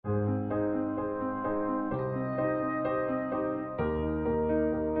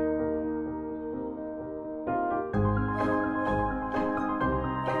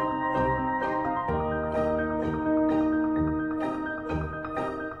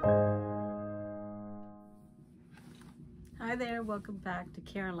there, welcome back to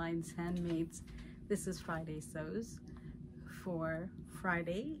Caroline's Handmaids. This is Friday Sews for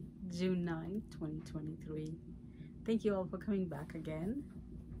Friday, June 9, 2023. Thank you all for coming back again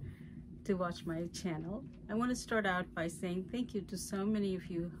to watch my channel. I want to start out by saying thank you to so many of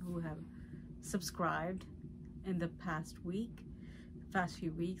you who have subscribed in the past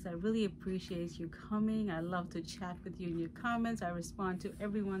few weeks. I really appreciate you coming. I love to chat with you in your comments. I respond to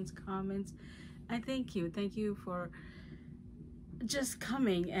everyone's comments. I thank you for just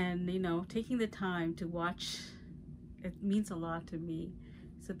coming and taking the time to watch. It means a lot to me,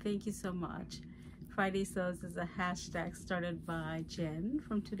 so thank you so much. Friday Sews is a hashtag started by Jen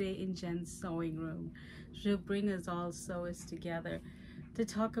from Today in Jen's Sewing Room. She'll bring us all sewers together to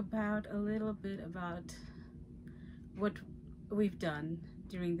talk about a little bit about what we've done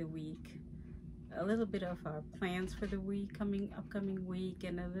during the week, a little bit of our plans for the upcoming week,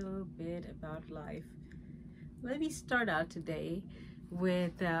 and a little bit about life. Let me start out today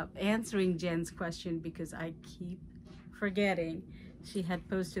with answering Jen's question, because I keep forgetting. She had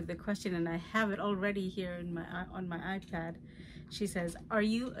posted the question and I have it already here in on my iPad. She says, "Are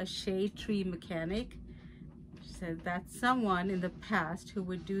you a shade tree mechanic?" She said, "That's someone in the past who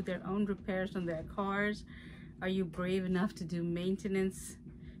would do their own repairs on their cars. Are you brave enough to do maintenance,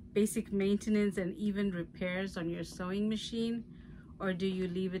 basic maintenance, and even repairs on your sewing machine? Or do you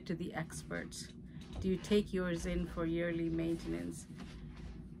leave it to the experts? Do you take yours in for yearly maintenance?"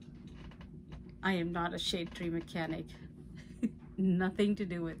 I am not a shade tree mechanic. Nothing to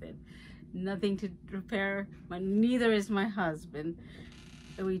do with it. Nothing to repair. Neither is my husband.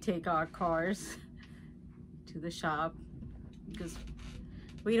 We take our cars to the shop because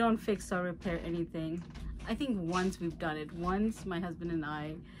we don't fix or repair anything. I think once we've done it. Once my husband and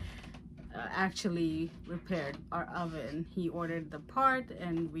I actually repaired our oven. He ordered the part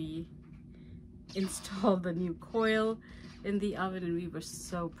and we installed the new coil in the oven, and we were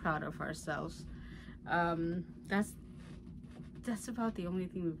so proud of ourselves. That's about the only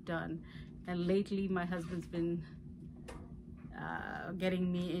thing we've done. And lately my husband's been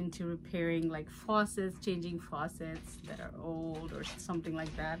getting me into repairing like faucets, changing faucets that are old or something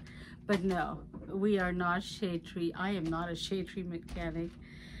like that. But no, we are not shade tree. I am not a shade tree mechanic.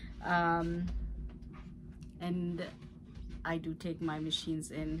 And I do take my machines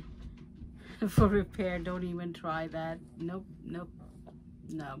in for repair. Don't even try that. Nope.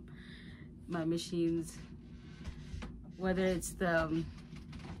 My machines, whether it's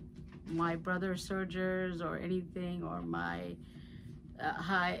my brother sergers or anything, or my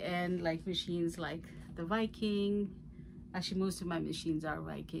high-end like machines like the Viking. Actually, most of my machines are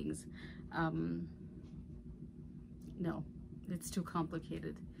Vikings. No, it's too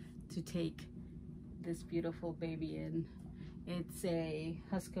complicated to take this beautiful baby in. It's a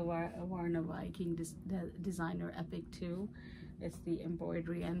Husqvarna Viking Designer Epic 2. It's the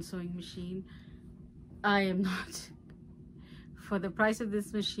embroidery and sewing machine. I am not, for the price of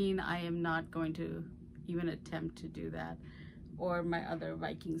this machine, I am not going to even attempt to do that, or my other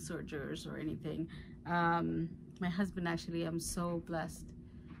Viking sergers or anything. My husband, actually, I'm so blessed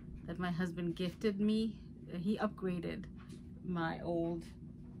that my husband gifted me. He upgraded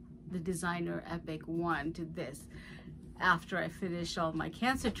the Designer Epic 1 to this after I finished all my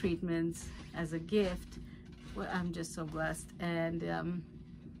cancer treatments as a gift. Well, I'm just so blessed. And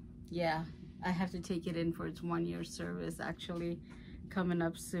yeah, I have to take it in for its 1-year service, actually coming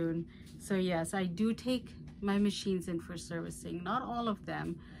up soon. So yes, I do take my machines in for servicing. Not all of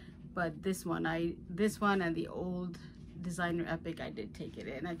them, but this one and the old Designer Epic, I did take it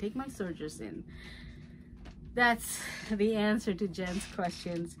in. I take my sergers in. That's the answer to Jen's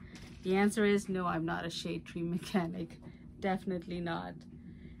questions. The answer is no, I'm not a shade tree mechanic. Definitely not.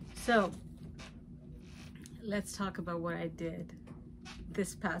 So let's talk about what I did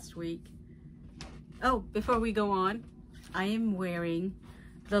this past week. Oh, before we go on, I am wearing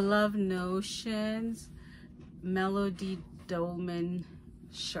the Love Notions Melody Dolman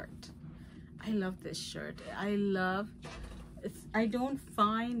shirt. I love this shirt. I don't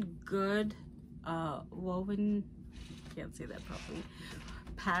find good woven, can't say that properly,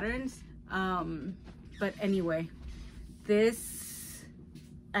 patterns. But anyway, this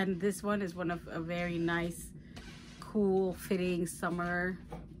one is one of a very nice, cool fitting summer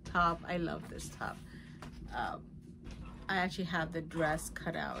top. I love this top. I actually have the dress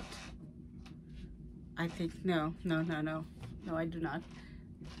cut out. I think, no, I do not.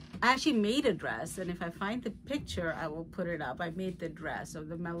 I actually made a dress, and if I find the picture, I will put it up. I made the dress of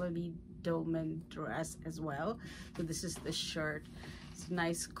the Melody Dolman dress as well. So this is the shirt. It's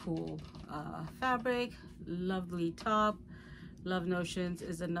nice, cool fabric, lovely top. Love Notions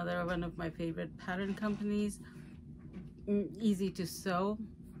is another one of my favorite pattern companies. easy to sew,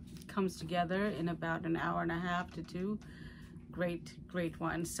 comes together in about an hour and a half to 2. Great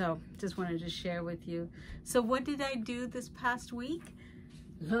one. So just wanted to share with you. So what did I do this past week?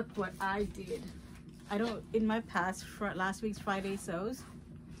 Look what I did. In my past, last week's Friday sews,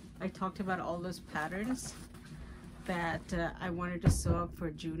 I talked about all those patterns that I wanted to sew up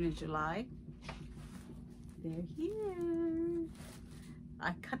for June and July. They're here.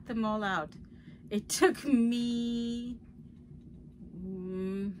 I cut them all out. It took me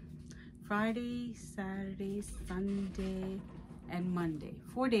Friday, Saturday, Sunday, and Monday,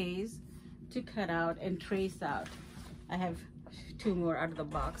 4 days to cut out and trace out. I have 2 more out of the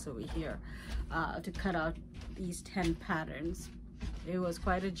box over here to cut out these 10 patterns. It was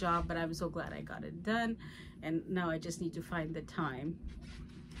quite a job, but I'm so glad I got it done. And now I just need to find the time.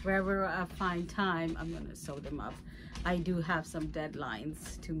 Wherever I find time, I'm gonna sew them up. I do have some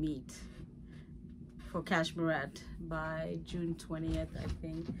deadlines to meet for Cashmerette by June 20th, I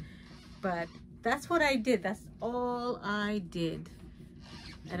think. But that's what I did. That's all I did.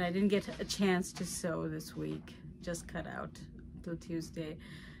 And I didn't get a chance to sew this week. Just cut out till Tuesday.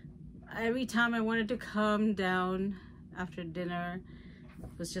 Every time I wanted to come down after dinner, I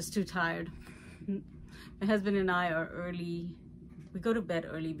was just too tired. My husband and I are early. We go to bed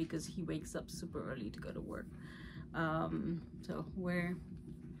early because he wakes up super early to go to work. So we're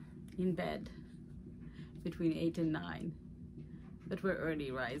in bed between 8 and 9, but we're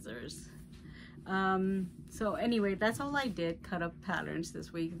early risers. So anyway, that's all I did, cut up patterns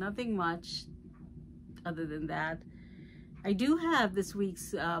this week. Nothing much other than that. I do have this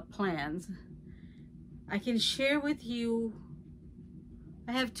week's plans. I can share with you.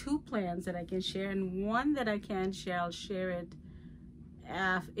 I have 2 plans that I can share, and one that I can share, I'll share it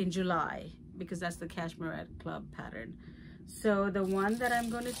in July, because that's the Cashmerette Club pattern. So the one that I'm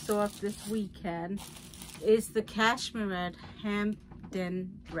going to sew up this weekend is the Cashmerette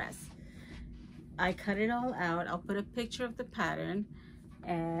Hampton dress. I cut it all out. I'll put a picture of the pattern,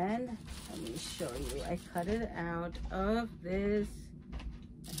 and let me show you. I cut it out of this.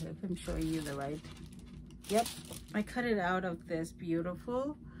 I hope I'm showing you the right. Yep, I cut it out of this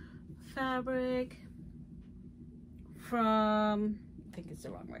beautiful fabric from, I think it's the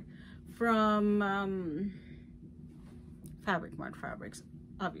wrong way, from Fabric Mart Fabrics.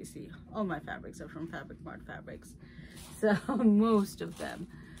 Obviously, all my fabrics are from Fabric Mart Fabrics, so most of them.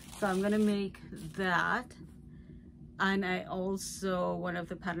 So I'm gonna make that. And I also, one of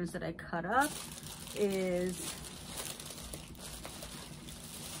the patterns that I cut up is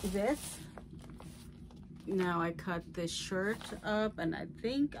this. Now I cut this shirt up, and I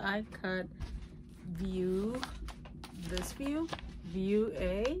think I cut this view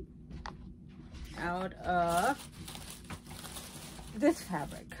A, out of this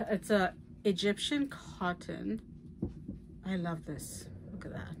fabric. It's a Egyptian cotton. I love this. Look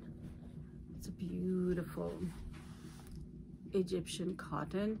at that. It's a beautiful Egyptian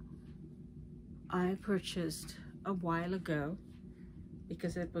cotton. I purchased a while ago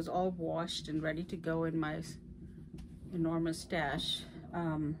because it was all washed and ready to go in my enormous stash.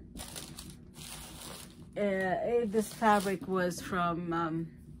 This fabric was from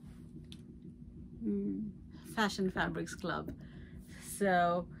Fashion Fabrics Club.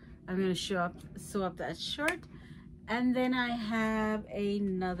 So I'm going to sew up that shirt. And then I have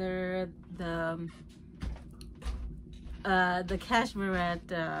another, the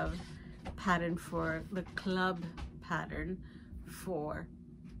Cashmerette pattern for the club pattern for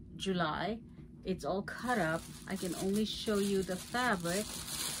July. It's all cut up. I can only show you the fabric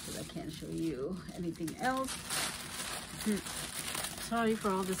because I can't show you anything else. Sorry for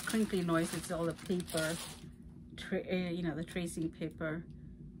all this crinkly noise. It's all the paper, you know, the tracing paper.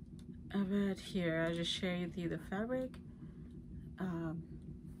 But here, I'll just share with you the fabric.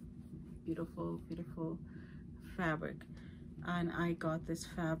 Beautiful, beautiful fabric. And I got this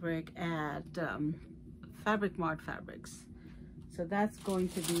fabric at Fabric Mart Fabrics. So that's going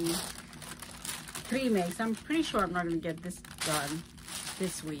to be 3 makes. I'm pretty sure I'm not going to get this done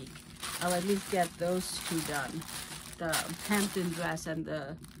this week. I'll at least get those 2 done. The Hampton dress and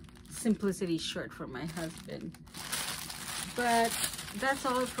the Simplicity shirt for my husband. But that's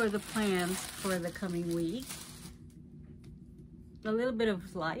all for the plans for the coming week. A little bit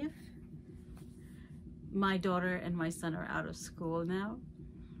of life. My daughter and my son are out of school now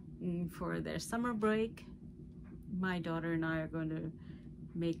for their summer break. My daughter and I are going to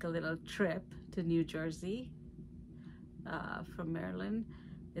make a little trip to New Jersey from Maryland.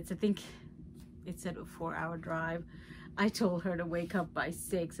 I think it's a 4-hour drive. I told her to wake up by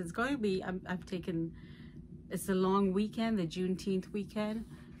 6. It's going to be, it's a long weekend, the Juneteenth weekend.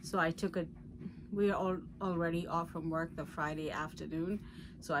 So I took a we are all already off from work the Friday afternoon,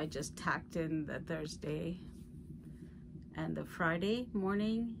 so I just tacked in the Thursday and the Friday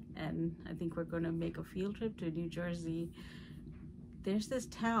morning, and I think we're going to make a field trip to New Jersey. There's this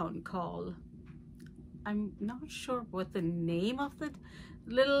town called, I'm not sure what the name of the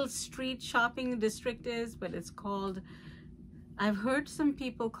little street shopping district is, but it's called, I've heard some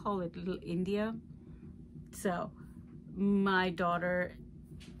people call it Little India. So my daughter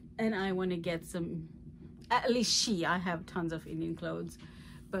and I want to get some, at least I have tons of Indian clothes,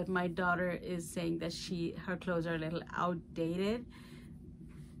 but my daughter is saying that her clothes are a little outdated.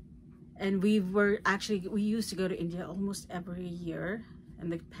 And we used to go to India almost every year,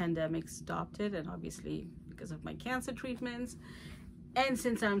 and the pandemic stopped it, and obviously because of my cancer treatments. And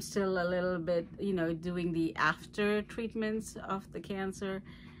since I'm still a little bit, you know, doing the after treatments of the cancer,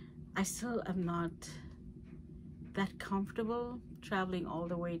 I still am not that comfortable traveling all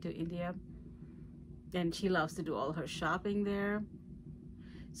the way to India. And she loves to do all her shopping there.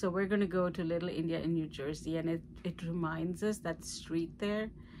 So we're gonna go to Little India in New Jersey, and it reminds us that street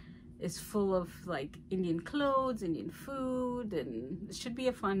there is full of like Indian clothes, Indian food, and it should be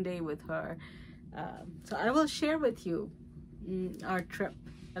a fun day with her. So I will share with you our trip,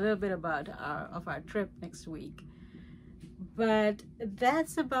 a little bit about our trip next week. But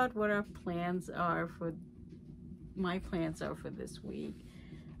that's about what our plans are for, my plans are for this week.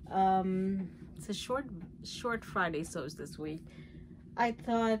 It's a short Friday shows this week. I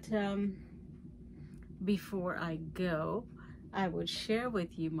thought before I go, I would share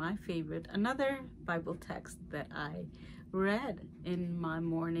with you my favorite, another Bible text that I read in my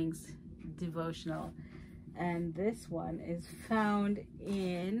morning's devotional. And this one is found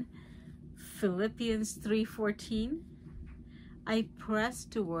in Philippians 3:14. I press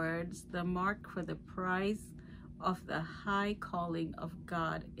towards the mark for the prize of the high calling of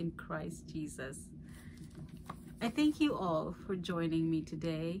God in Christ Jesus. I thank you all for joining me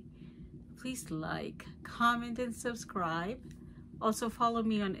today. Please like, comment, and subscribe. Also follow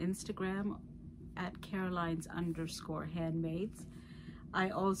me on Instagram at Carolines_handmaids. I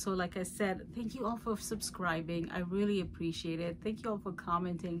also, like I said, thank you all for subscribing. I really appreciate it. Thank you all for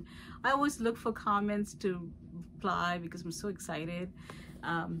commenting. I always look for comments to reply because I'm so excited.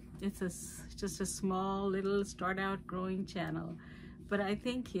 It's just a small little start out growing channel, but I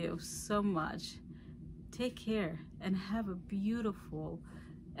thank you so much. Take care and have a beautiful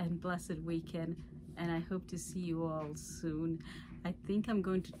and blessed weekend, and I hope to see you all soon. I think I'm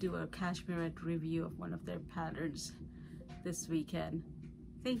going to do a cashmere review of one of their patterns this weekend.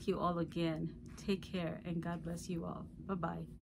 Thank you all again. Take care, and God bless you all. Bye-bye.